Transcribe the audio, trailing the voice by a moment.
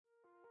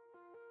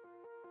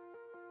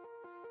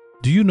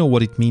Do you know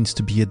what it means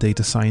to be a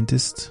data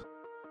scientist?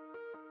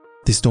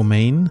 This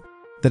domain,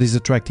 that is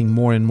attracting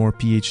more and more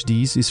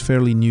PhDs, is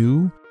fairly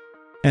new,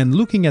 and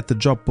looking at the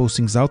job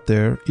postings out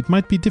there, it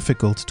might be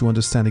difficult to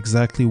understand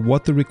exactly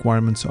what the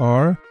requirements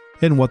are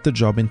and what the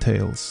job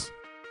entails.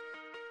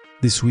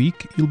 This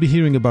week, you'll be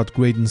hearing about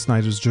Graydon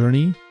Snider's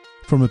journey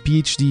from a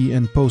PhD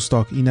and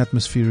postdoc in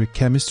atmospheric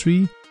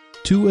chemistry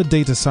to a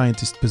data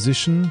scientist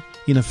position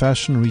in a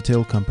fashion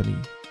retail company.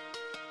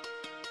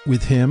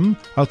 With him,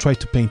 I'll try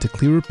to paint a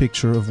clearer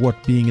picture of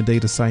what being a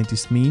data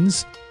scientist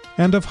means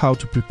and of how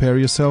to prepare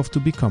yourself to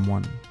become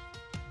one.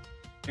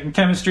 In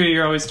chemistry,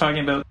 you're always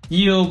talking about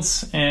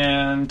yields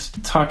and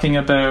talking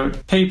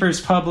about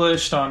papers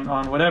published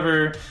on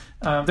whatever.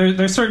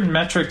 There's certain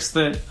metrics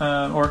that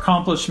or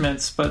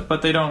accomplishments,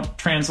 but they don't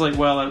translate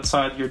well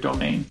outside your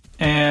domain.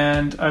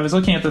 And I was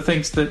looking at the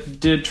things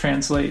that did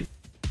translate.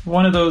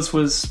 One of those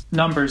was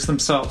numbers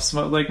themselves,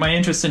 like my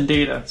interest in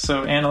data.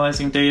 So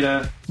analyzing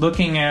data,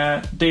 looking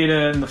at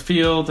data in the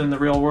field, in the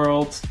real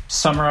world,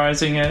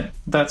 summarizing it,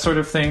 that sort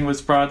of thing was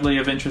broadly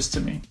of interest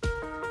to me.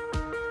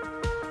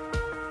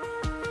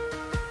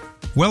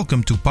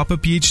 Welcome to Papa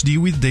PhD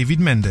with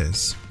David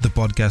Mendez, the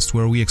podcast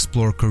where we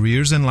explore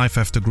careers and life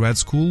after grad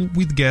school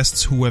with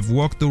guests who have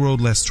walked the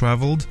road less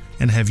traveled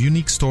and have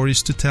unique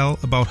stories to tell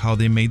about how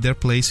they made their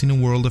place in a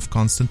world of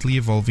constantly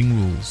evolving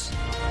rules.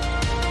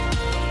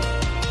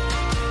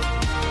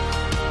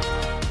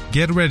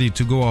 Get ready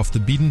to go off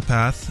the beaten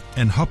path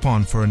and hop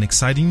on for an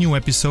exciting new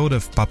episode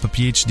of Papa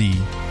PhD.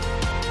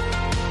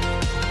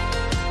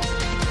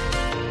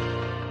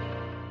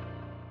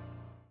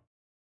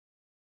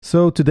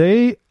 So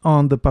today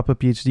on the Papa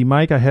PhD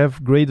mic, I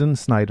have Graydon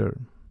Snider.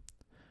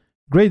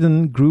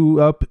 Graydon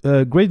grew up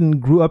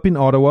in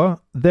Ottawa,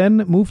 then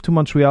moved to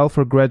Montreal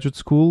for graduate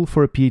school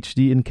for a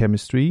PhD in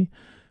chemistry,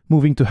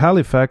 moving to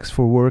Halifax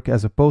for work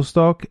as a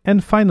postdoc,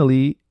 and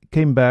finally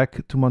came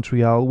back to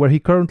Montreal, where he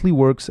currently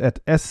works at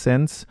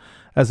SSENSE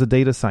as a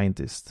data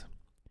scientist.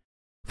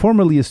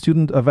 Formerly a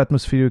student of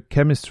atmospheric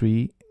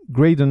chemistry,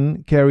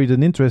 Graydon carried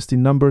an interest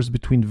in numbers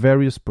between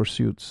various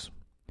pursuits.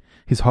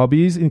 His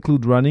hobbies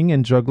include running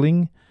and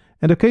juggling,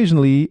 and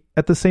occasionally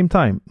at the same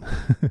time.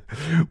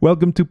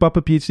 Welcome to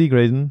Papa PhD,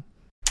 Graydon.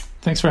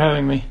 Thanks for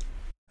having me.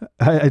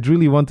 I'd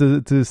really want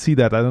to see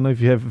that. I don't know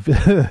if you have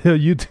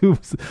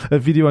a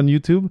video on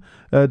YouTube.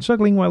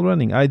 Juggling while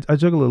running. I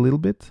juggle a little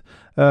bit,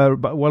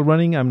 but while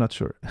running, I'm not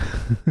sure.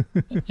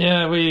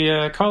 Yeah,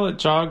 we call it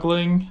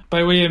juggling.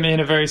 By we, I mean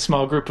a very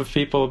small group of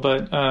people.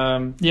 But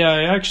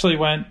I actually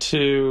went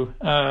to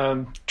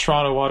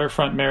Toronto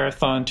Waterfront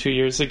Marathon 2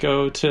 years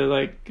ago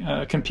to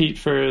compete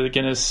for the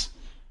Guinness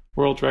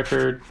World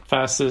Record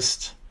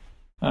fastest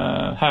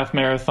half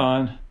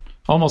marathon.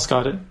 Almost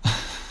got it.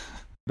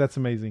 That's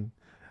amazing.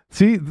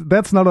 See,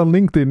 that's not on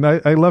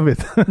LinkedIn. I love it.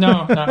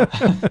 No.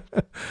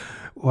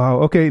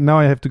 Wow. Okay, now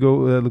I have to go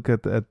look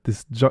at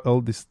this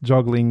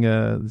juggling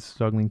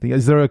thing.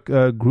 Is there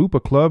a group, a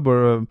club,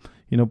 or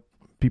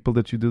people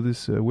that you do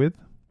this with?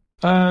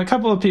 A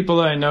couple of people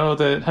I know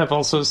that have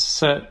also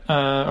set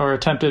or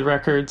attempted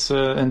records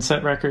and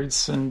set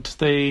records, and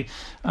they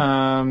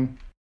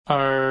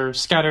are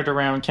scattered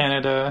around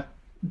Canada.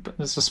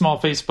 It's a small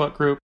Facebook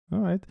group. All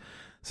right.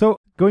 So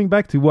going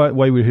back to why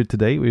we're here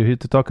today, we're here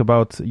to talk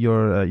about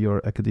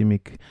your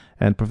academic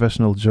and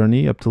professional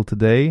journey up till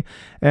today.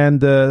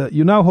 And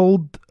you now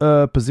hold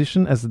a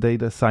position as a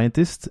data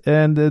scientist.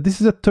 And this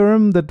is a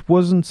term that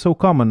wasn't so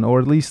common, or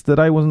at least that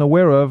I wasn't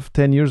aware of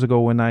 10 years ago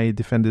when I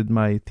defended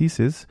my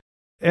thesis.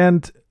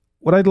 And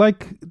what I'd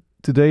like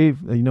today,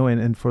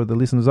 and for the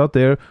listeners out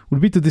there, would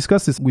be to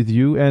discuss this with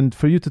you and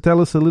for you to tell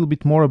us a little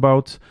bit more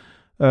about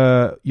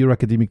your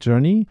academic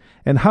journey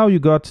and how you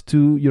got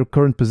to your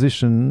current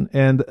position,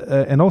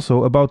 and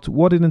also about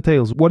what it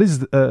entails. What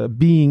is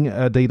being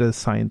a data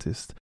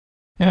scientist?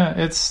 Yeah,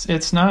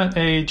 it's not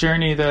a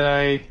journey that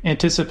I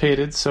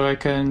anticipated, so I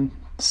can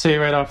say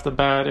right off the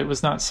bat, it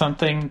was not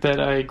something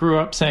that I grew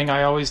up saying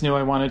I always knew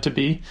I wanted to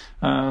be.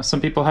 Some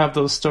people have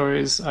those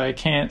stories. I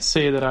can't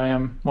say that I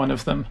am one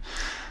of them.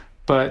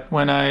 But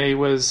when I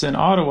was in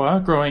Ottawa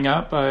growing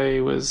up,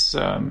 I was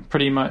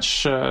pretty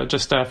much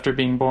just after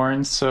being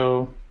born.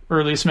 So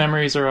earliest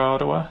memories are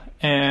Ottawa,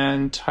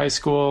 and high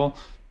school,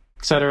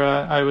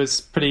 etc. I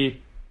was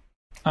pretty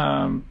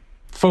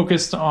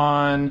focused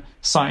on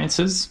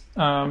sciences,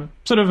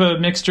 sort of a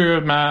mixture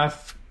of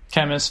math,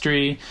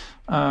 chemistry,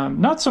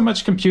 not so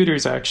much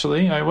computers,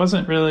 actually. I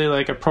wasn't really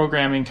like a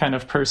programming kind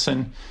of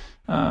person.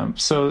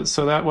 So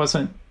that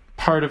wasn't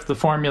part of the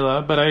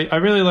formula, but I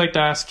really liked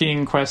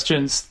asking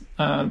questions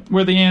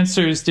where the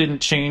answers didn't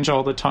change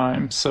all the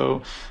time.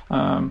 So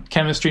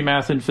chemistry,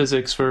 math, and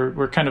physics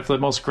were kind of the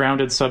most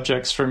grounded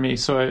subjects for me.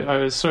 So I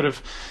was sort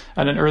of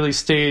at an early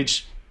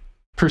stage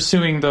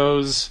pursuing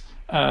those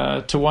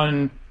to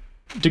one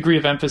degree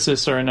of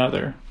emphasis or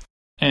another.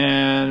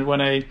 And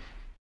when I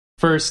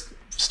first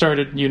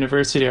started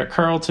university at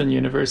Carleton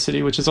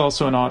University, which is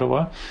also in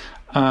Ottawa,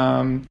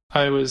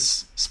 I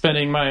was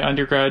spending my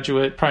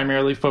undergraduate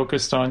primarily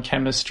focused on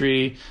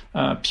chemistry,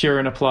 pure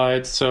and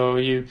applied. So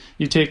you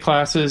take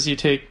classes, you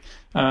take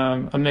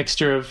a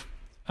mixture of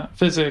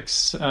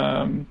physics,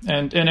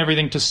 and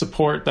everything to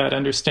support that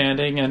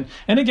understanding. And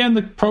again,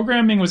 the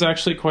programming was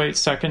actually quite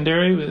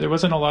secondary. There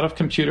wasn't a lot of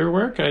computer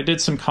work. I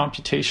did some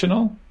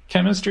computational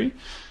chemistry,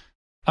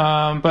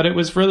 but it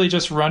was really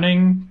just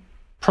running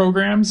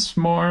programs,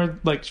 more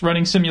like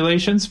running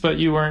simulations, but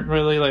you weren't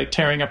really like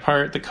tearing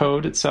apart the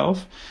code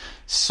itself.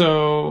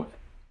 So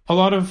a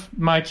lot of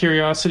my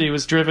curiosity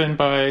was driven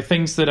by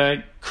things that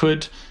I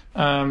could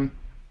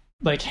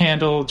like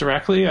handle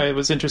directly. I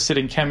was interested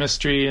in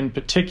chemistry in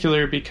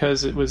particular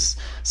because it was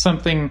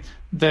something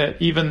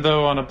that, even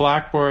though on a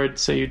blackboard,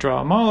 say you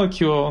draw a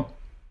molecule,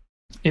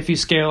 if you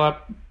scale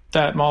up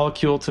that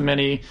molecule to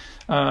many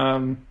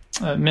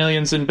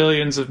millions and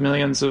billions of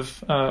millions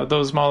of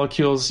those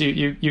molecules,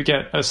 you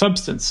get a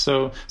substance.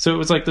 So it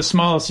was like the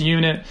smallest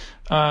unit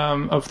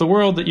of the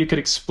world that you could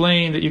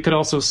explain, that you could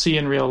also see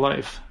in real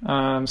life.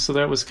 So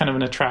that was kind of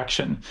an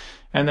attraction.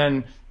 And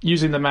then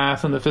using the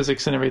math and the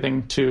physics and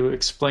everything to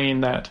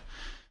explain that.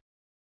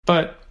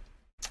 But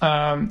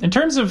in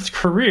terms of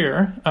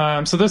career,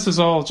 so this is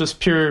all just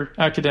pure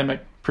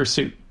academic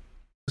pursuit.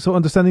 So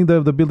understanding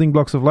the building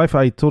blocks of life,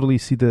 I totally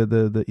see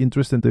the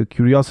interest and the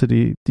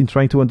curiosity in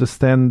trying to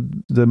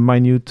understand the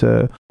minute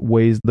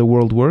ways the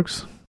world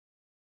works.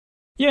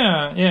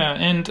 Yeah.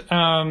 And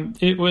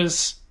it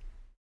was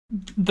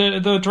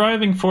the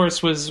driving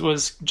force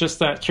was just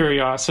that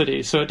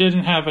curiosity. So it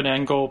didn't have an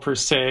end goal per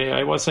se.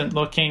 I wasn't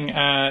looking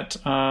at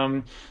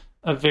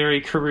a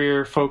very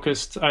career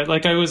focused.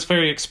 I was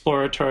very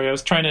exploratory. I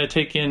was trying to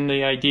take in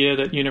the idea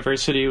that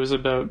university was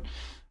about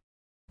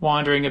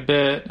wandering a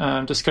bit,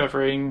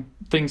 discovering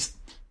things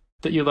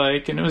that you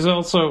like. And it was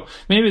also,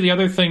 maybe the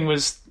other thing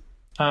was,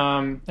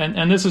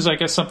 and this is, I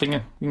guess, something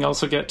we can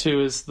also get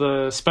to, is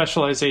the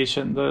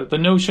specialization, the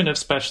notion of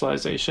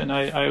specialization.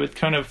 I would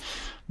kind of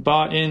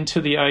bought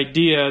into the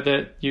idea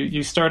that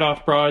you start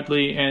off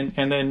broadly,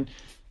 and then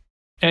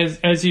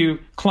as you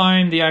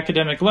climb the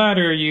academic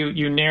ladder,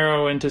 you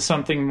narrow into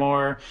something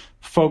more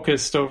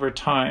focused over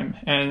time.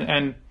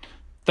 And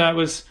that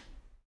was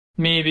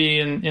maybe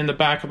in the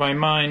back of my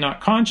mind, not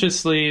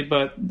consciously,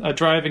 but a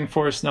driving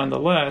force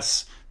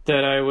nonetheless,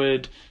 that I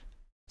would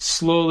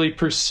slowly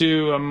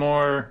pursue a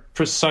more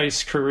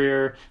precise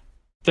career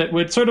that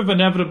would sort of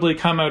inevitably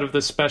come out of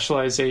the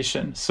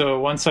specialization. So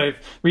once I've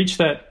reached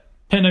that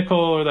pinnacle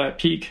or that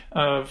peak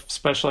of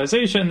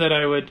specialization, that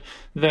I would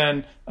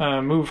then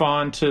move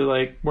on to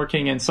like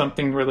working in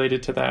something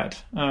related to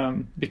that,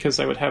 because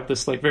I would have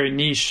this like very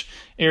niche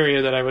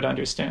area that I would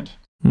understand.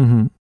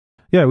 Mm-hmm.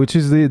 Yeah, which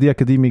is the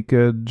academic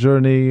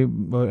journey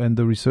and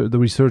the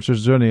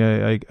researcher's journey.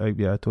 I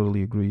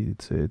totally agree.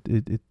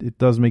 It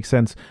does make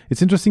sense.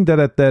 It's interesting that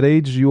at that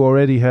age you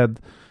already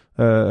had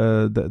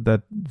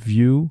that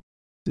view.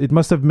 It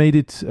must have made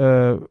it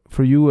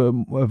for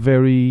you a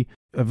very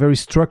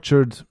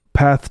structured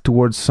path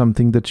towards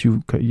something that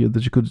you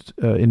could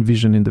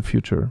envision in the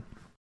future.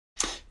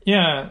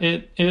 Yeah,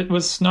 it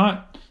was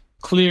not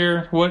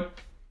clear what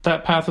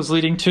that path was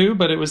leading to,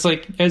 but it was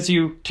like, as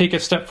you take a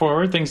step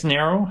forward, things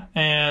narrow,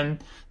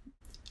 and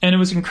it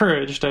was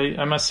encouraged.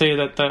 I must say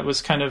that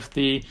was kind of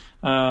the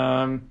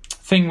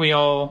thing we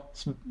all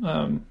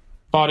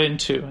bought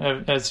into.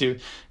 As you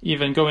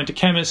even go into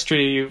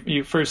chemistry,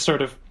 you first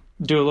sort of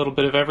do a little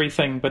bit of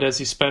everything, but as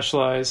you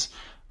specialize,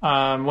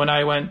 when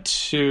I went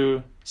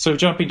to, so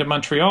jumping to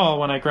Montreal,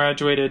 when I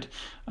graduated,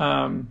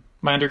 my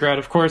undergrad,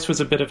 of course, was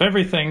a bit of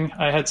everything.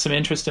 I had some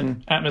interest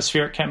in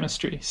atmospheric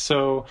chemistry,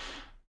 so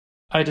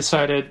I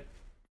decided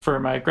for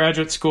my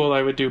graduate school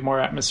I would do more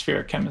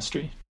atmospheric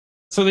chemistry.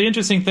 So the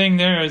interesting thing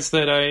there is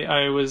that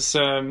I was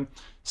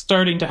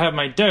starting to have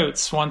my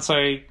doubts once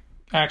I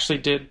actually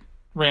did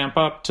ramp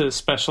up to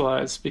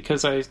specialize,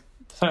 because I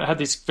had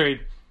these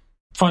very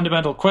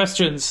fundamental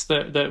questions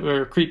that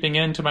were creeping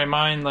into my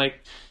mind,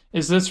 like,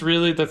 is this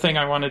really the thing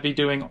I want to be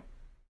doing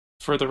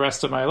for the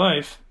rest of my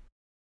life?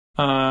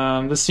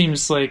 This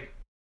seems like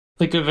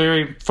a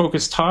very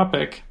focused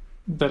topic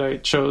that I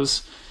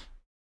chose.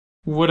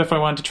 What if I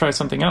wanted to try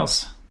something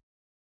else?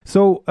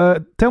 So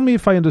tell me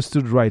if I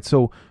understood right.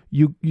 So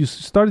you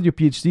started your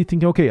PhD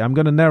thinking, okay, I'm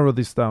going to narrow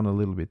this down a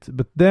little bit.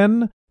 But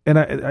then, and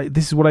I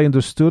this is what I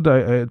understood.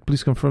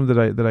 Please confirm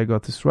that I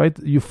got this right.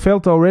 You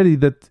felt already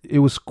that it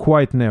was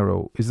quite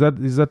narrow. Is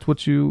that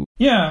what you?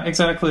 Yeah,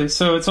 exactly.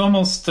 So it's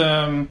almost.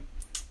 The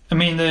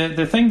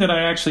thing that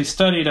I actually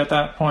studied at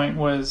that point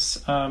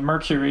was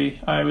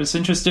mercury. I was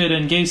interested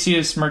in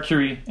gaseous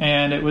mercury,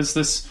 and it was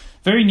this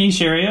very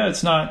niche area.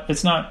 It's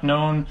not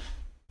known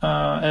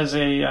as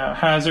a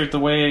hazard the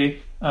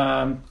way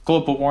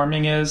global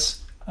warming is.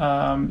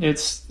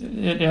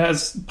 It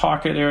has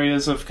pocket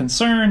areas of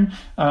concern.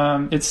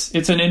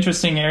 It's an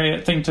interesting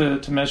thing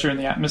to measure in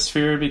the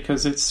atmosphere,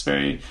 because it's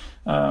very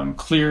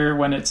clear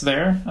when it's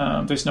there.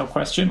 There's no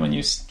question when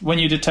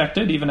you detect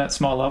it, even at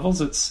small levels.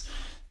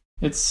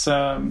 It's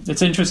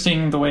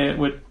interesting the way it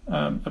would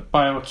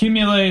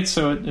bioaccumulate.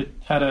 So it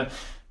had a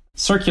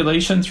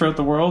circulation throughout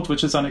the world,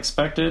 which is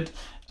unexpected.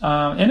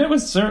 And it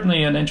was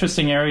certainly an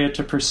interesting area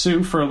to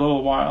pursue for a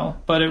little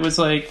while. But it was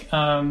like,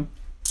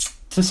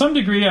 to some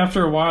degree,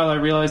 after a while, I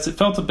realized it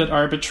felt a bit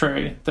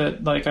arbitrary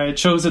that like I had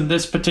chosen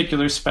this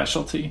particular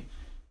specialty,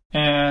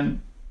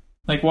 and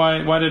like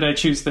why did I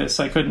choose this?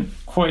 I couldn't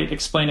quite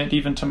explain it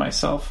even to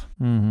myself.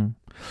 Mm-hmm.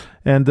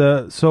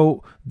 And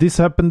so this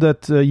happened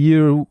at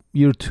year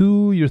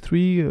 2, year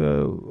 3,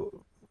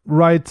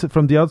 right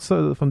from the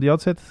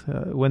outset.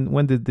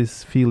 When did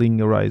this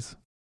feeling arise?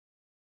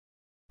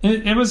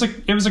 It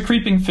was a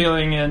creeping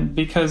feeling, and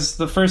because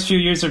the first few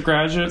years of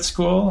graduate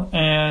school,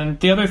 and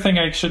the other thing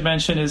I should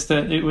mention is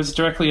that it was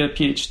directly a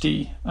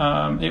PhD.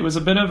 It was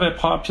a bit of a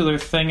popular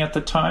thing at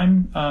the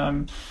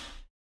time.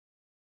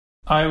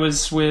 I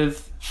was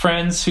with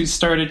friends who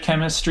started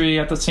chemistry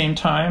at the same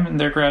time, and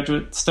their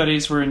graduate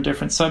studies were in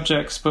different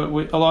subjects, but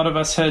a lot of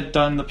us had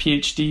done the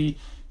PhD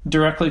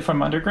directly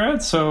from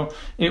undergrad, so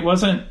it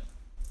wasn't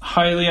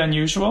highly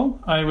unusual.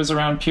 I was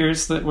around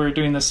peers that were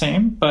doing the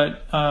same,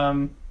 but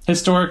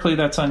historically,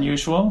 that's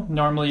unusual.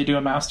 Normally, you do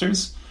a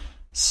master's.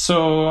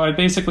 So I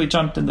basically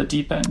jumped in the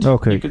deep end,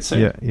 you could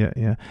say.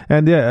 Yeah.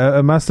 And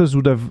a master's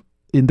would have,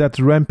 in that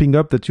ramping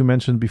up that you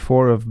mentioned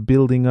before of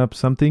building up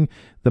something,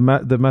 the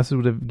master's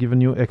would have given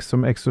you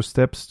some extra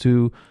steps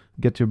to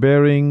get your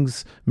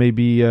bearings,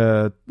 maybe,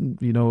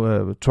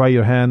 try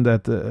your hand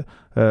at a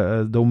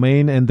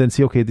domain and then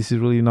see, okay, this is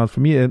really not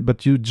for me.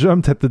 But you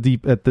jumped at the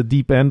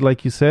deep end,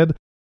 like you said.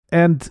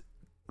 And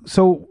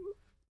so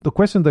the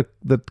question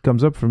that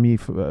comes up for me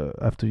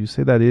after you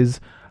say that is,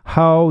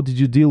 how did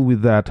you deal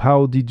with that?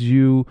 How did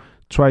you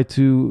try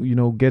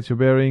to, get your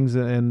bearings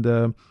and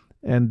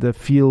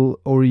feel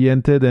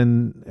oriented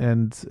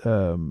and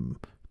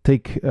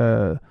take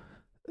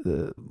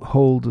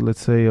hold,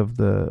 let's say, of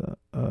the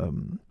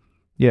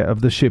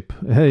ship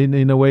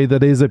in a way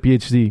that is a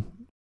PhD?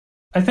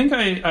 I think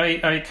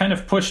I kind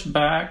of pushed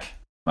back.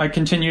 I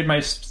continued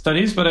my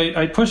studies, but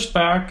I pushed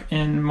back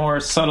in more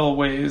subtle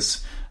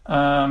ways.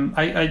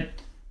 I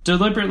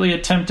deliberately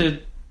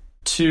attempted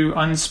to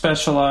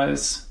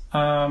unspecialize.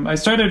 I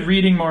started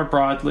reading more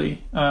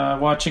broadly,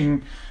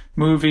 watching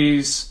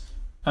movies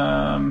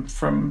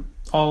from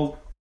all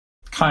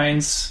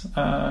kinds,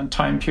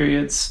 time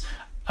periods.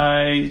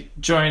 I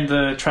joined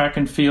the track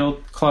and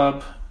field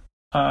club.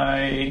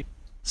 I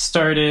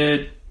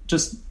started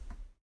just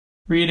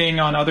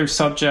reading on other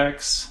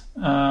subjects.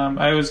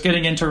 I was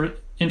getting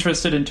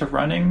interested into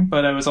running,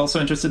 but I was also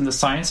interested in the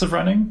science of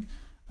running.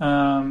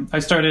 I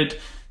started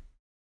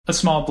a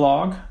small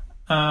blog.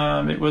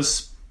 It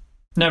was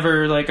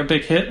never like a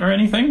big hit or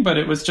anything, but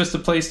it was just a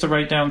place to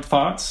write down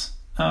thoughts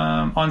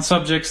on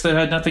subjects that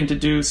had nothing to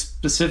do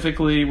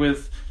specifically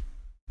with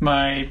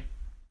my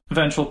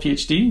eventual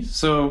PhD.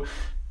 So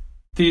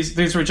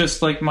these were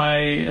just like my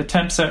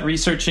attempts at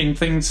researching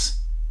things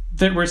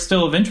that were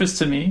still of interest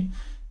to me,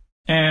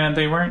 and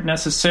they weren't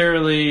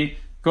necessarily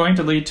going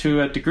to lead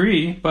to a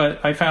degree, but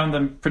I found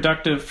them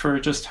productive for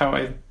just how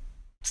I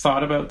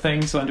thought about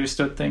things,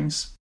 understood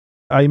things.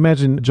 I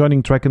imagine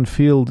joining track and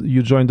field,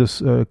 you joined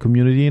this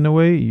community in a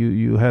way.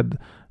 You had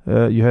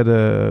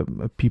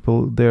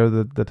people there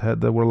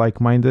that were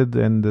like-minded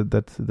and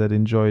that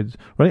enjoyed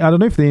running. I don't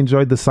know if they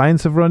enjoyed the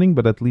science of running,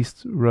 but at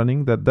least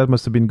running. That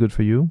must have been good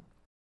for you.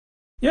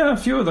 Yeah, a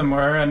few of them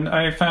were, and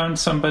I found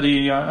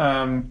somebody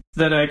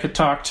that I could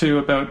talk to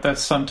about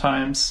this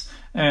sometimes.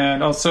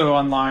 And also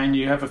online,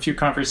 you have a few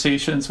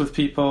conversations with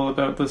people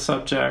about the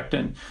subject,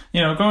 and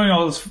going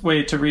all this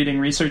way to reading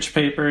research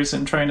papers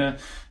and trying to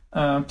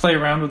play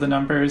around with the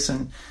numbers.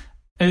 And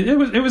it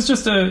was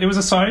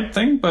a side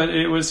thing, but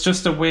it was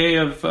just a way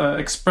of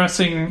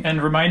expressing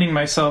and reminding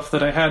myself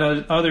that I had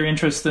other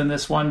interest in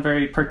this one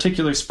very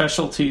particular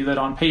specialty that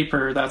on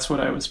paper, that's what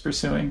I was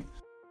pursuing.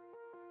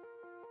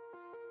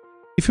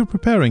 If you're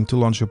preparing to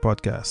launch your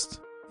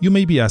podcast, you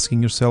may be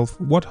asking yourself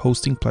what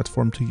hosting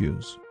platform to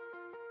use.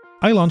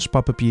 I launched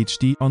Papa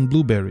PhD on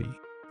Blueberry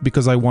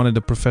because I wanted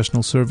a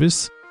professional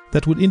service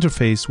that would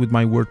interface with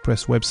my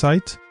WordPress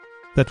website,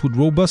 that would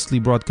robustly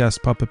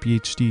broadcast Papa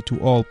PhD to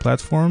all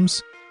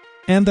platforms,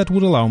 and that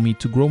would allow me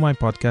to grow my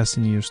podcast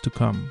in years to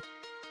come.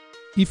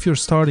 If you're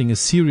starting a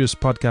serious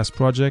podcast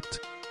project,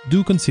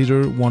 do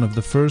consider one of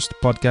the first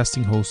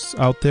podcasting hosts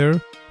out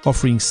there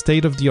offering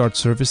state-of-the-art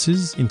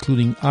services,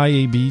 including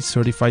IAB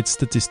certified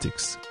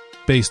statistics,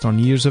 based on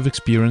years of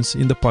experience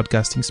in the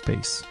podcasting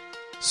space.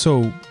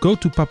 So go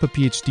to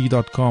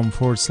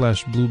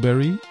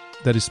papaphd.com/blueberry,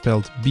 that is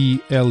spelled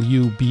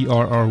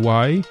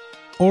BLUBRRY,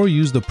 or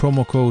use the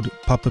promo code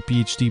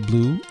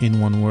PapaPhDBlue in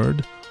one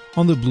word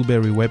on the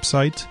Blueberry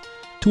website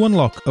to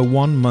unlock a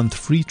 1-month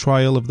free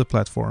trial of the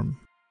platform.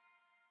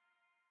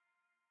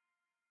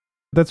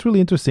 That's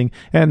really interesting.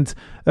 And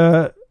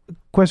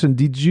question: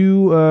 did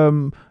you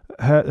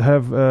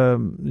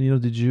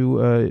did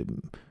you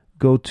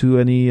go to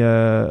any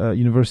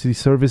university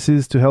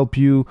services to help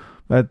you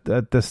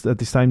at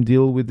this time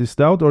deal with this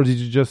doubt, or did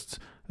you just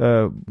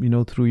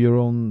through your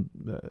own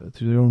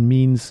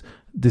means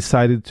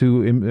decided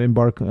to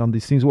embark on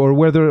these things, or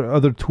were there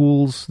other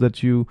tools that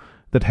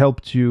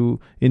helped you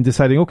in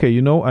deciding, okay,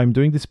 I'm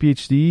doing this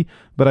PhD,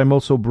 but I'm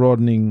also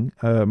broadening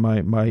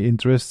my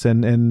interests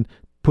and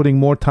putting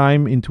more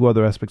time into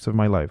other aspects of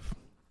my life?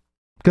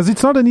 Because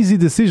it's not an easy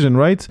decision,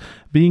 right?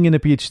 Being in a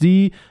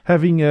PhD,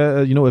 having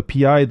a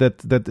PI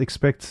that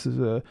expects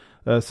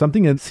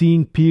something, and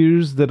seeing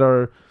peers that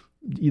are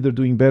either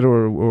doing better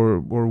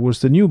or worse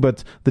than you,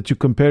 but that you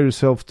compare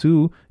yourself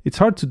to. It's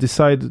hard to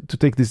decide to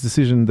take this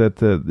decision.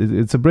 That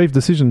it's a brave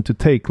decision to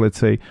take. Let's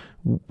say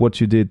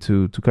what you did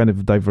to kind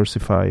of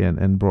diversify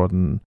and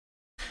broaden.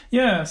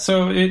 Yeah,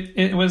 so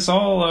it was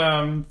all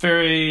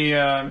very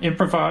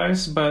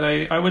improvised, but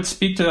I would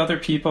speak to other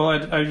people.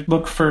 I'd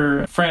look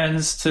for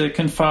friends to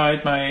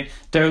confide my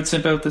doubts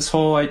about this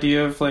whole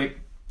idea of like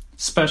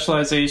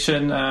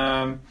specialization.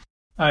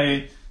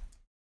 I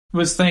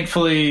was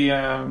thankfully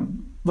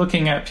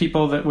looking at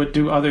people that would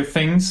do other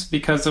things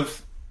because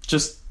of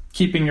just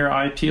keeping your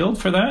eye peeled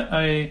for that.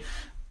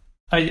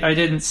 I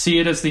didn't see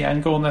it as the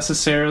end goal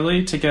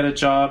necessarily to get a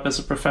job as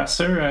a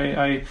professor.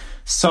 I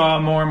saw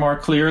more and more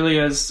clearly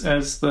as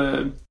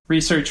the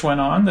research went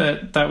on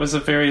that was a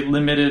very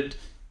limited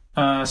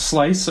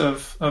slice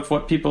of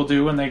what people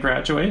do when they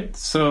graduate.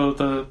 So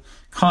the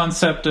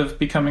concept of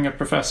becoming a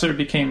professor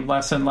became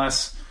less and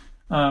less.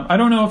 I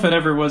don't know if it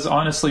ever was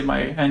honestly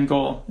my end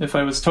goal, if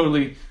I was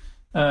totally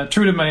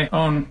true to my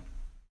own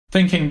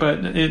thinking,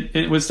 but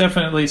it was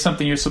definitely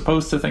something you're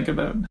supposed to think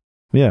about.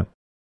 Yeah.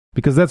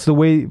 Because that's the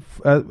way,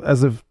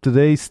 as of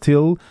today,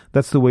 still,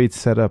 that's the way it's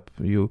set up.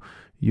 You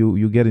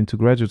get into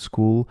graduate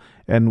school,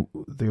 and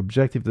the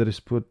objective that is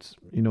put,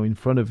 in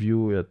front of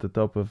you at the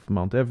top of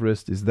Mount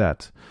Everest is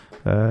that.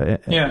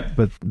 Yeah.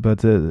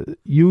 But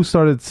you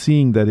started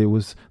seeing that it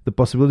was the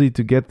possibility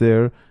to get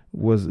there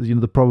was,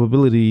 the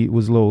probability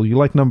was low. You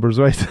like numbers,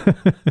 right?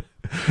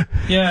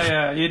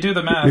 Yeah. You do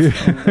the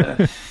math.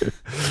 And,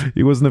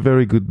 it wasn't a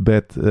very good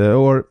bet,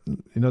 or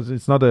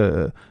it's not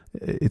a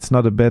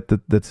bet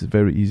that's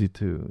very easy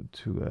to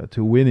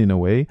win in a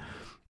way.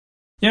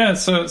 Yeah,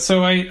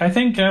 so I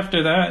think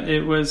after that,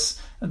 it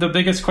was the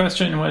biggest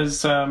question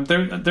was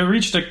there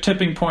reached a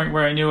tipping point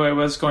where I knew I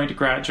was going to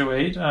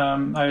graduate.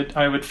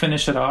 I would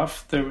finish it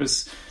off. There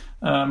was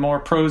more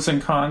pros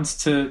and cons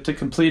to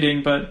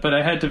completing, but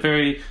I had to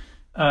very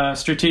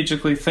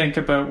strategically think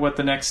about what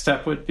the next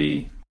step would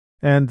be.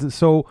 And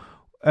so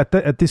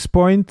at this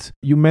point,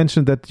 you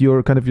mentioned that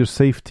your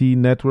safety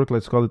network,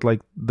 let's call it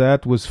like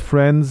that, was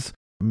friends,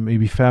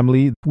 maybe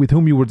family, with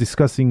whom you were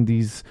discussing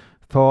these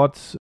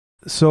thoughts.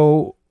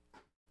 So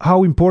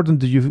how important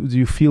do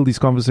you feel these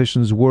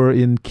conversations were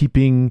in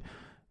keeping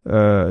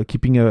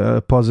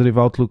a positive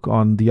outlook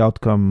on the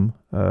outcome,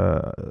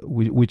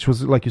 which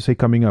was, like you say,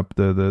 coming up,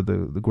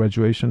 the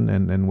graduation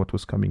and what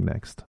was coming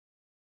next?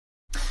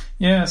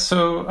 Yeah,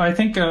 so I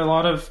think a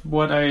lot of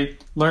what I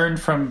learned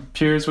from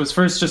peers was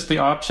first just the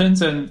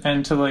options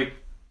and to like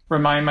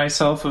remind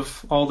myself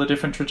of all the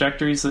different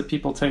trajectories that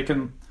people take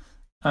in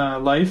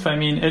life. I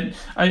mean,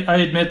 I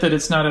admit that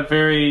it's not a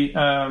very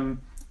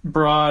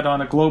broad,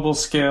 on a global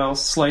scale,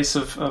 slice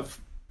of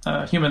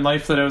human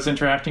life that I was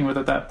interacting with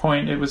at that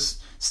point. It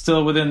was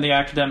still within the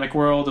academic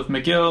world of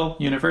McGill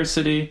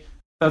University.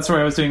 That's where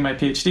I was doing my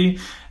PhD.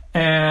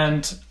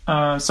 And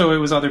so it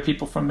was other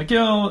people from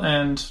McGill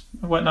and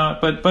whatnot,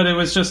 but it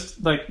was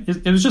just like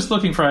it was just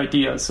looking for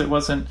ideas. It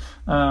wasn't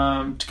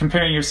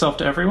comparing yourself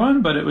to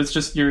everyone, but it was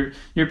just you're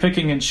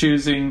picking and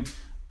choosing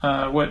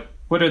what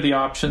are the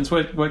options,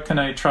 what can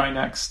I try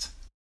next.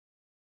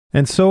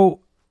 And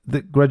so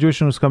the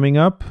graduation was coming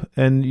up,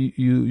 and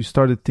you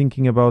started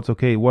thinking about,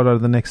 okay, what are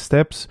the next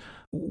steps?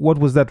 What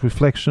was that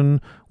reflection?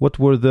 What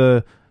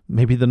were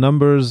maybe the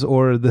numbers,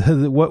 or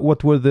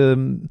what were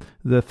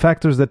the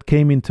factors that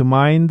came into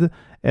mind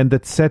and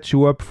that set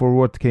you up for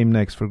what came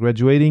next, for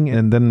graduating?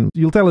 And then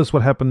you'll tell us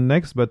what happened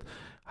next, but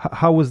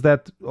how was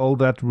all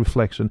that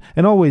reflection?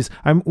 And always,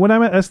 when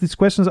I ask these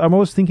questions, I'm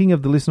always thinking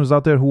of the listeners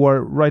out there who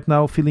are right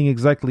now feeling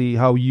exactly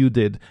how you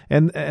did.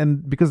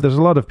 And because there's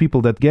a lot of people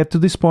that get to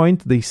this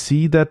point, they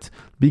see that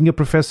being a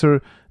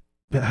professor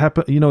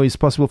is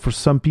possible for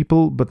some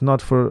people, but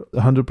not for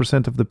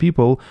 100% of the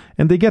people,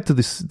 and they get to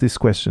this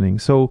questioning.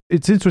 So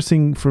it's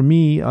interesting for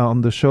me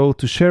on the show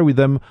to share with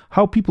them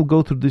how people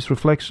go through this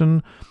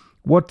reflection,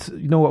 what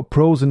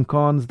pros and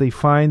cons they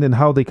find, and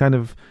how they kind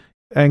of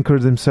anchor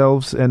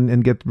themselves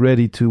and get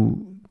ready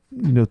to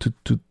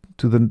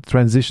the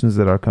transitions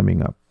that are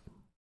coming up.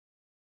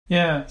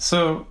 Yeah.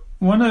 So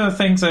one of the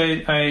things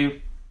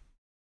I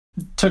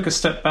took a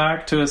step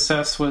back to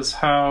assess was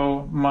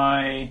how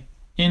my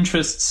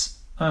interests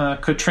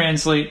could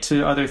translate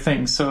to other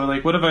things. So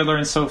like, what have I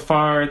learned so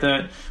far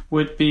that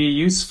would be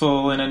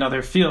useful in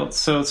another field?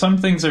 So some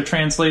things are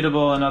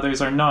translatable and others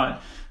are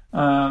not.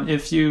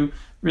 If you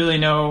really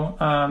know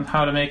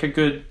how to make a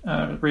good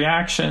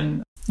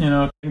reaction,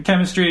 in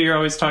chemistry, you're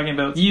always talking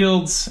about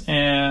yields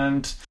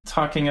and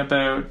talking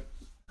about,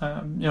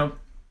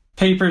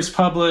 papers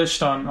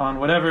published on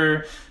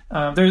whatever.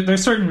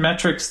 There's certain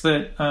metrics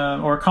that,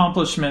 or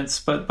accomplishments,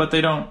 but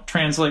they don't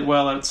translate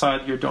well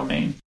outside your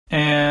domain.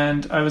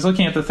 And I was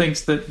looking at the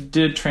things that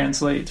did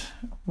translate.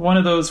 One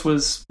of those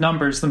was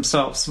numbers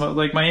themselves,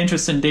 like my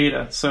interest in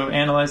data. So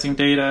analyzing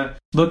data,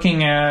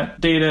 looking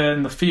at data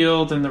in the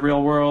field, in the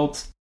real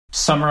world,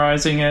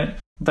 summarizing it,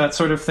 that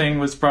sort of thing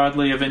was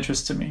broadly of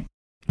interest to me.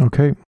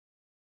 Okay.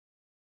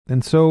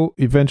 And so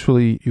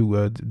eventually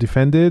you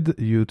defended,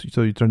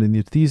 so you turned in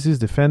your thesis,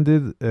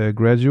 defended,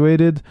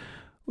 graduated.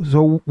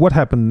 So what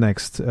happened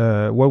next?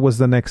 What was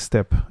the next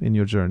step in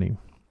your journey?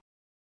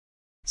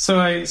 So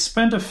I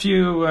spent a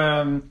few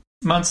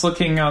months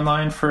looking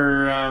online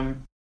for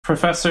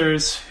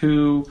professors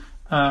who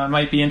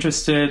might be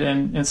interested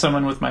in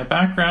someone with my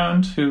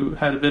background, who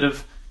had a bit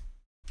of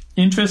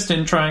interest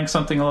in trying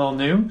something a little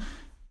new.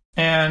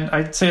 And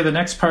I'd say the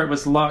next part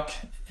was luck.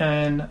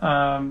 And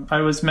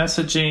I was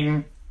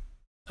messaging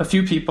a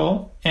few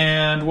people,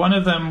 and one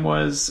of them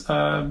was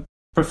a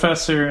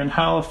professor in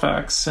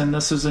Halifax, and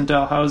this is in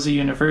Dalhousie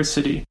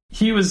University.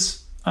 He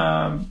was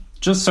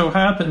just so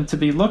happened to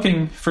be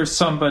looking for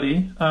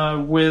somebody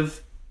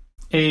with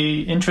a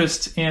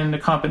interest in the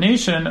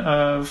combination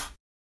of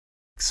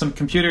some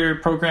computer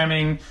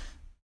programming,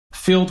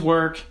 field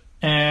work,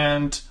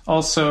 and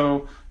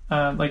also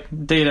like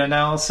data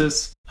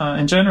analysis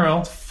in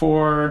general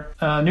for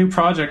a new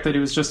project that he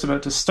was just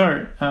about to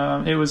start.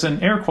 It was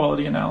an air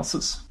quality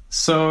analysis.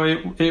 So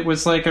it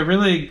was like a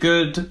really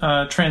good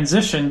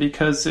transition,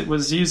 because it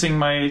was using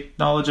my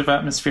knowledge of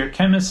atmospheric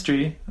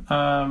chemistry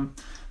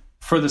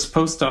for this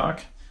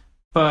postdoc,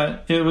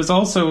 but it was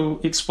also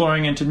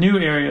exploring into new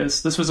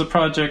areas. This was a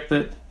project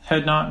that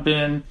had not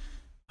been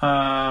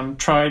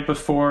tried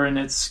before in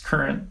its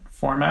current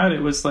format.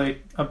 It was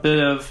like a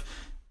bit of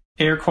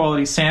air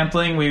quality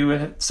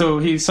sampling. So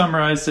he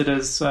summarized it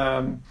as,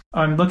 I'm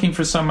looking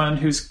for someone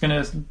who's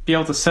going to be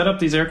able to set up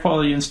these air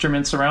quality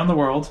instruments around the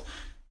world,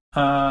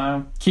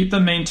 keep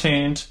them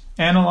maintained,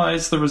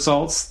 analyze the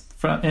results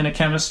in a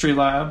chemistry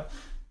lab,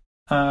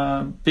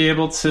 be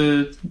able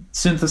to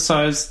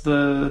synthesize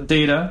the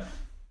data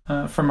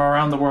from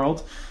around the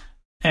world,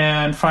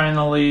 and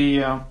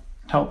finally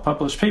help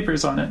publish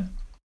papers on it.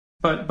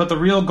 But the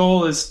real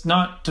goal is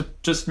not to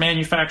just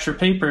manufacture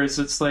papers.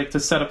 It's like to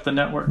set up the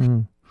network.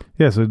 Mm.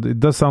 Yeah, so it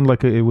does sound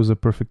like it was a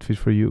perfect fit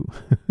for you.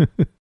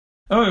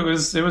 Oh, it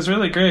was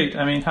really great.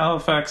 I mean,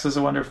 Halifax is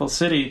a wonderful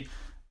city.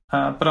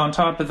 But on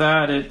top of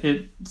that,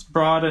 it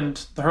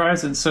broadened the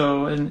horizon.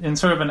 So in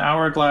sort of an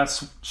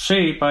hourglass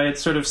shape, I had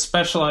sort of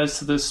specialized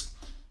to this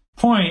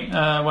point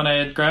when I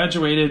had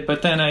graduated,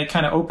 but then I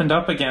kind of opened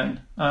up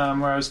again,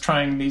 where I was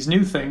trying these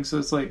new things. It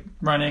was like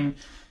running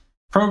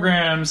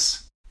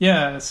programs.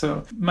 Yeah,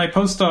 so my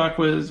postdoc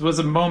was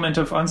a moment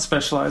of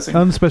unspecializing.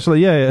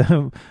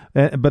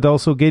 Yeah. But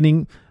also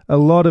gaining a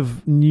lot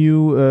of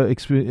new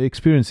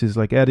experiences,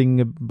 like adding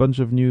a bunch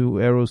of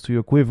new arrows to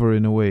your quiver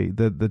in a way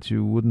that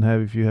you wouldn't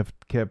have if you have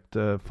kept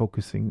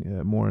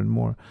focusing more and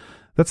more.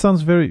 That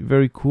sounds very,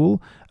 very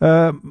cool.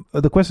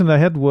 The question I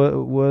had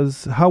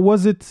was how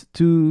was it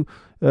to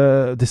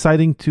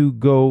deciding to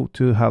go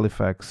to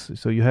Halifax?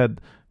 So you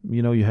had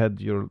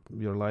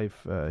your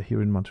life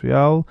here in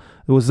Montreal.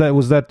 Was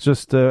that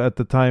just at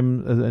the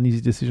time an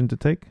easy decision to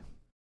take?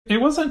 It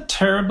wasn't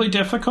terribly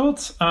difficult.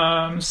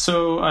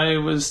 So I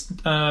was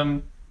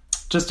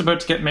just about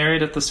to get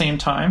married at the same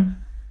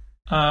time.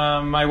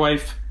 My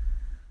wife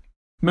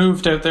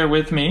moved out there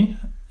with me,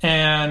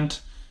 and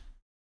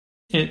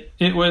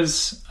it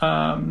was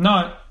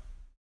not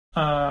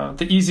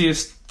the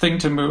easiest thing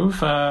to move,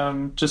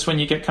 just when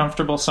you get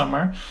comfortable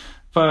somewhere.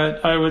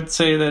 But I would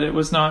say that it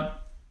was not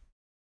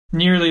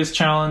nearly as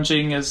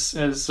challenging as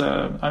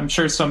I'm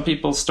sure some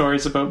people's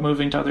stories about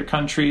moving to other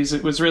countries.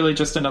 It was really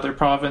just another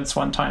province,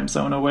 one time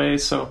zone away.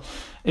 So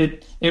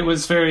it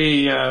was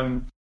very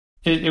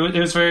it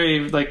was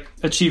very like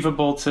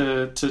achievable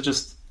to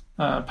just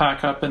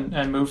pack up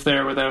and move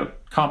there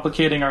without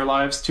complicating our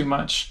lives too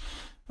much.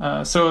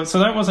 So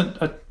that wasn't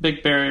a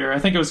big barrier. I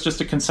think it was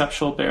just a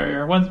conceptual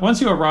barrier. Once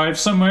you arrive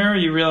somewhere,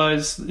 you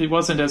realize it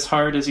wasn't as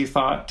hard as you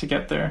thought to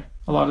get there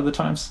a lot of the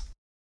times.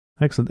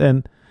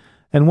 Excellent.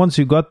 And once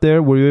you got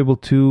there, were you able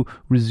to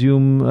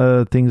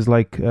resume things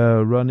like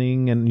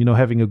running and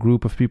having a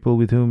group of people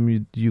with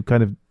whom you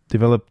kind of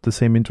developed the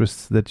same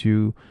interests that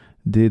you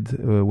did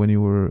when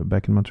you were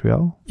back in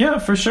Montreal? Yeah,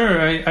 for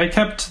sure. I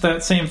kept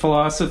that same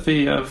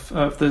philosophy of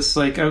this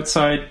like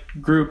outside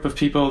group of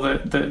people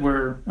that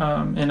were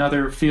in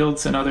other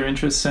fields and other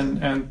interests,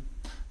 and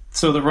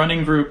so the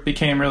running group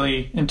became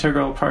really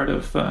integral part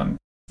of the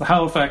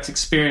Halifax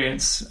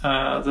experience.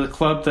 The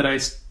club that I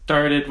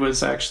started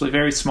was actually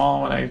very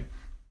small when I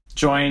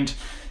joined.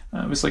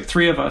 It was like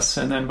 3 of us,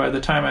 and then by the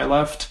time I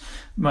left,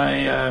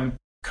 my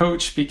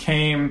coach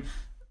became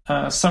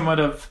somewhat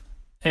of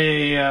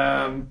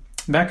a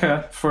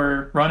mecca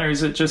for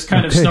runners. It just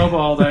kind of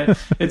snowballed.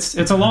 It's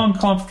a long,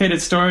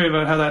 complicated story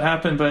about how that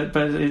happened, but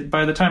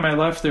by the time I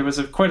left, there was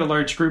quite a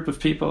large group of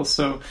people.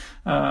 So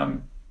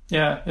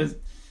it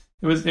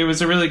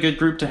was a really good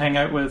group to hang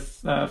out with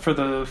for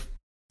the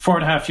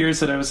 4.5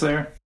 years that I was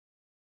there.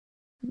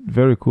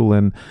 Very cool.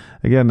 And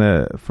again,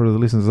 for the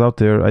listeners out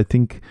there, I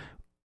think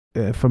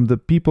from the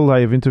people I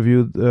have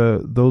interviewed,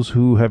 those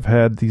who have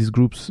had these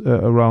groups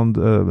around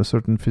a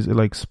certain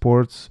like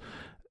sports,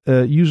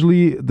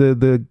 usually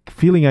the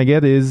feeling I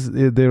get is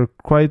they're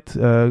quite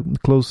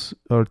close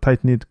or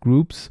tight-knit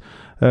groups.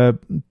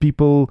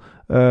 People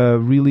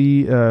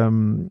really, how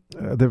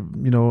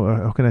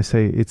can I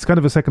say? It's kind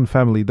of a second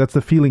family. That's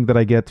the feeling that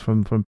I get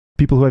from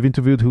people who I've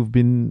interviewed who've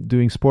been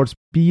doing sports,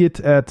 be it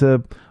at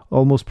a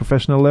almost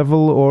professional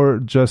level or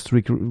just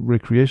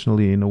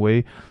recreationally in a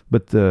way.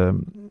 But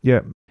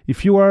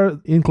if you are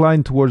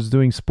inclined towards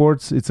doing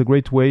sports, it's a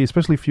great way,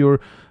 especially if you're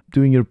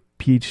doing your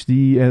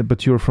PhD,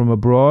 but you're from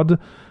abroad.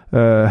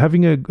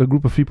 Having a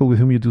group of people with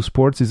whom you do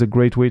sports is a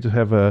great way to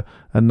have a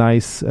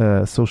nice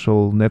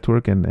social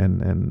network and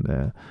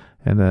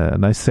a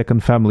nice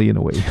second family in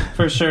a way.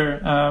 For sure,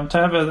 to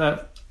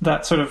have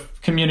that sort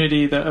of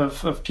community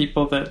of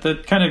people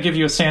that kind of give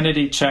you a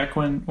sanity check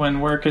when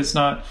work is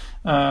not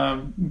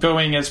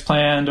going as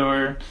planned,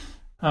 or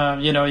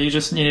you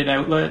just need an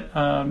outlet.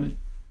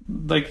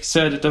 Like you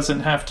said, it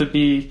doesn't have to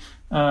be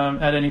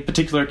at any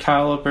particular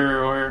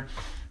caliber, or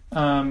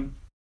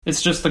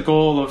it's just the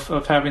goal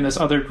of having this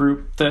other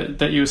group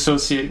that you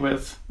associate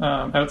with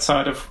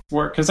outside of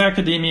work. Because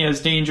academia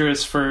is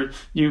dangerous for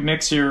you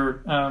mix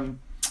your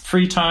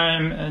free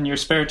time and your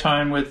spare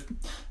time with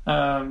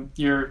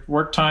your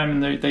work time,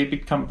 and they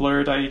become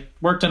blurred. I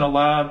worked in a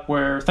lab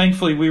where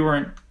thankfully we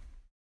weren't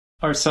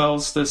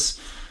ourselves this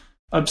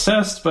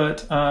obsessed,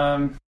 but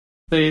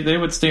they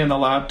would stay in the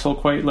lab till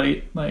quite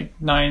late, like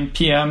 9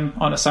 p.m.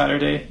 on a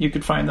Saturday. You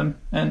could find them,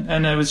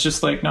 and I was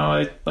just like,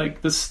 no,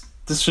 this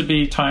should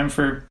be time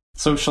for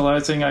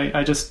socializing.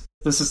 This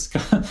has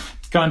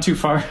gone too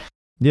far.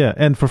 Yeah,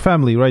 and for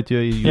family, right? You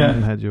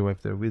even had your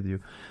wife there with you.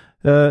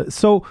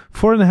 So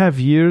 4.5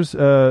 years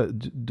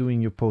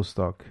doing your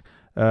postdoc,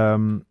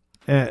 and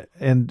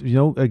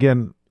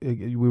again,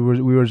 we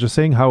were just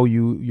saying how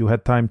you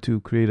had time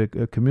to create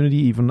a community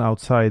even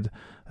outside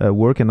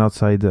work and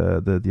outside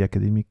the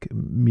academic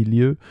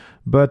milieu.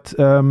 But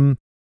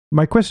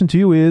my question to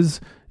you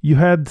is, you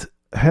had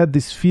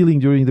this feeling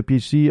during the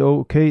PhD,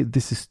 okay,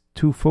 this is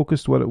too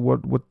focused.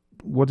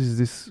 What is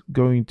this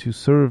going to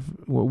serve?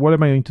 What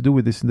am I going to do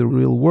with this in the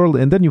real world?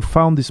 And then you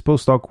found this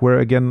postdoc where,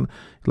 again,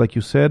 like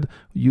you said,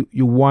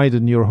 you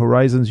widen your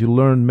horizons. You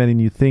learn many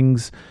new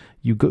things.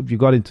 You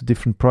got into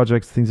different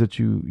projects, things that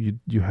you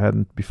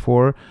hadn't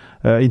before.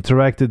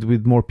 Interacted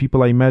with more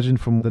people, I imagine,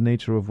 from the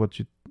nature of what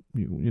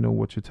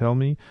what you tell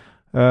me.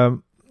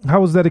 How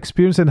was that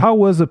experience, and how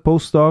was a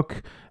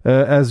postdoc,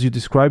 as you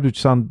described, which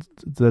sounded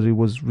that it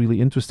was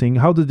really interesting?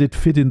 How did it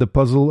fit in the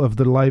puzzle of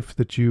the life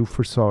that you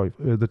foresaw,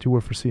 that you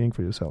were foreseeing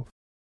for yourself?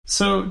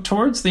 So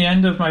towards the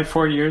end of my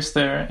 4 years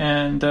there,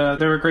 and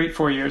there were great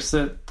 4 years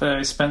that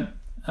I spent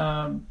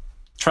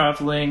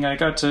traveling. I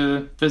got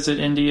to visit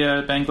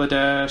India,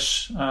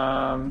 Bangladesh,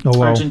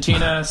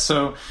 Argentina.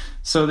 So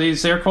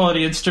these air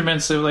quality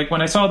instruments, like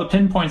when I saw the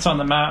pinpoints on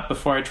the map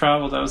before I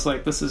traveled, I was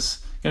like, this is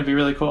going to be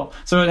really cool.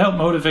 So it helped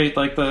motivate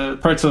like the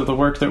parts of the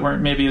work that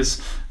weren't maybe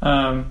as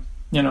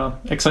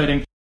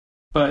exciting.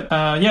 But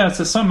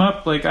to sum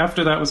up, like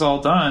after that was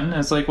all done,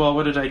 it's like, well,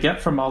 what did I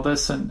get from all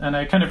this? And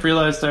I kind of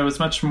realized I was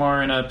much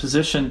more in a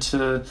position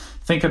to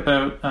think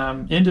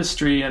about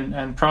industry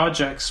and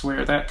projects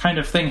where that kind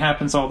of thing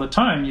happens all the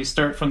time. You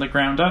start from the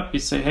ground up.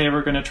 You say, hey,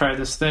 we're going to try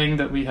this thing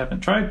that we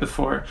haven't tried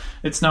before.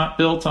 It's not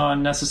built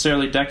on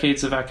necessarily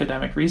decades of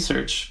academic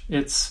research.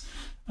 It's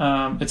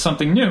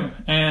something new.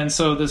 And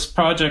so this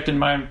project, in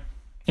my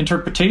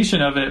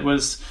interpretation of it,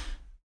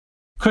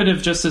 could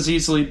have just as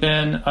easily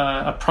been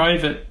a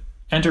private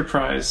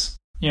enterprise,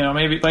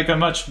 maybe like a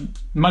much,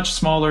 much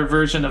smaller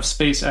version of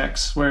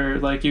SpaceX, where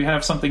like you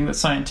have something that's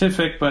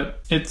scientific, but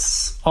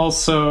it's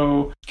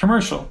also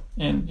commercial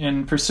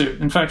in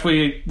pursuit. In fact,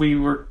 we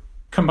were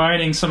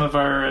combining some of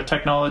our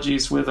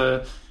technologies with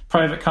a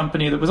private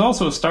company that was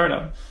also a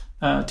startup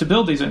to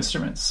build these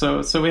instruments.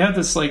 So we had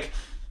this like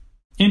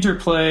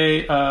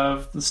interplay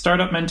of the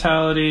startup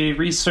mentality,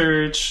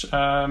 research,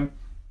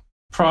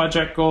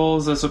 project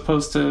goals as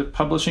opposed to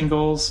publishing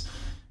goals.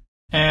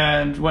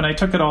 And when I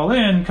took it all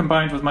in,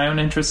 combined with my own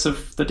interests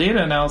of the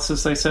data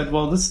analysis, I said,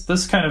 well,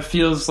 this kind of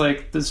feels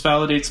like this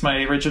validates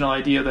my original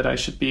idea that I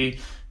should be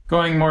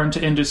going more into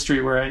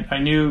industry, where I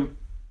knew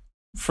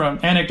from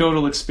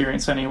anecdotal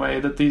experience anyway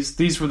that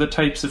these were the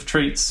types of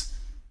traits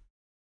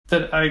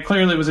that I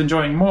clearly was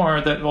enjoying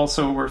more, that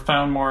also were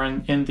found more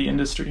in the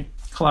industry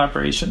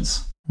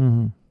collaborations.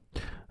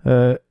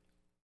 Mm-hmm.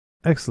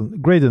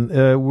 Excellent. Graydon,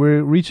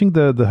 we're reaching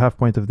the half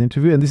point of the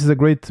interview, and this is a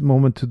great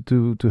moment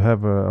to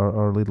have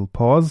our little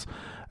pause.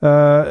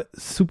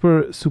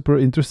 Super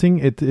interesting.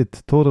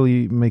 It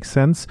totally makes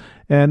sense,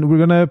 and we're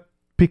gonna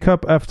pick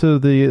up after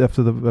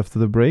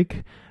the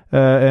break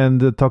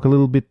and talk a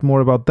little bit more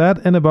about that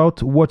and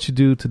about what you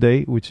do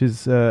today, which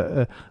is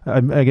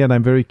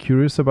I'm very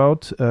curious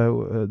about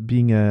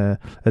being a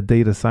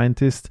data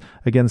scientist.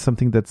 Again,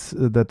 something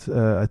that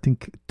I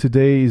think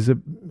today is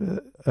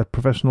a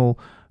professional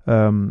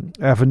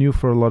avenue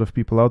for a lot of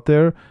people out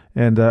there,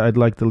 and I'd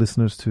like the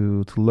listeners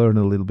to learn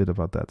a little bit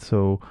about that.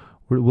 So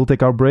we'll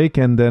take our break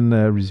and then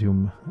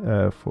resume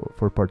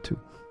for part two.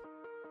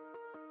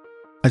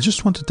 I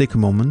just want to take a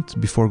moment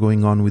before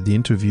going on with the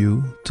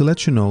interview to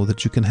let you know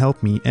that you can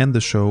help me and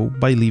the show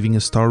by leaving a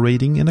star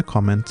rating and a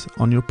comment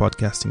on your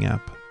podcasting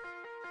app.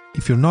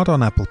 If you're not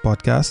on Apple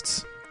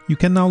Podcasts, you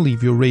can now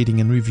leave your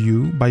rating and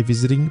review by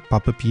visiting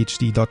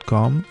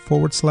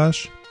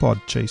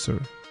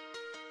papaphd.com/podchaser.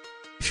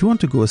 If you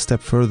want to go a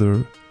step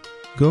further,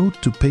 go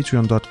to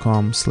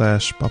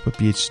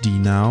patreon.com/papaphd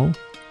now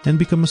and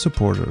become a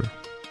supporter.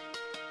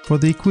 For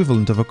the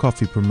equivalent of a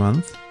coffee per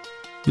month,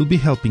 you'll be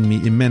helping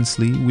me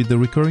immensely with the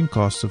recurring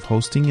costs of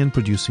hosting and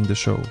producing the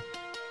show.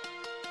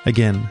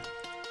 Again,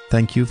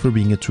 thank you for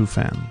being a true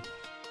fan.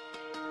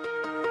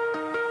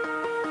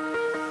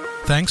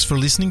 Thanks for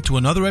listening to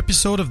another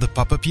episode of the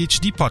Papa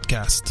PhD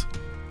podcast.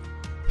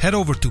 Head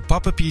over to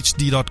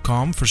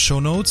papaphd.com for show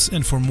notes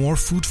and for more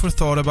food for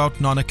thought about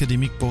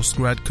non-academic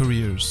postgrad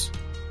careers.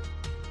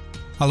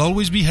 I'll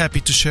always be happy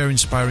to share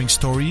inspiring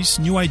stories,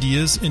 new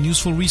ideas, and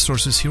useful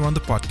resources here on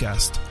the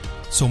podcast.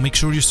 So make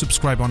sure you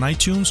subscribe on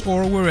iTunes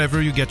or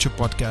wherever you get your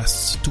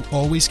podcasts to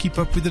always keep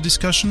up with the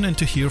discussion and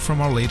to hear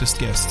from our latest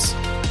guests.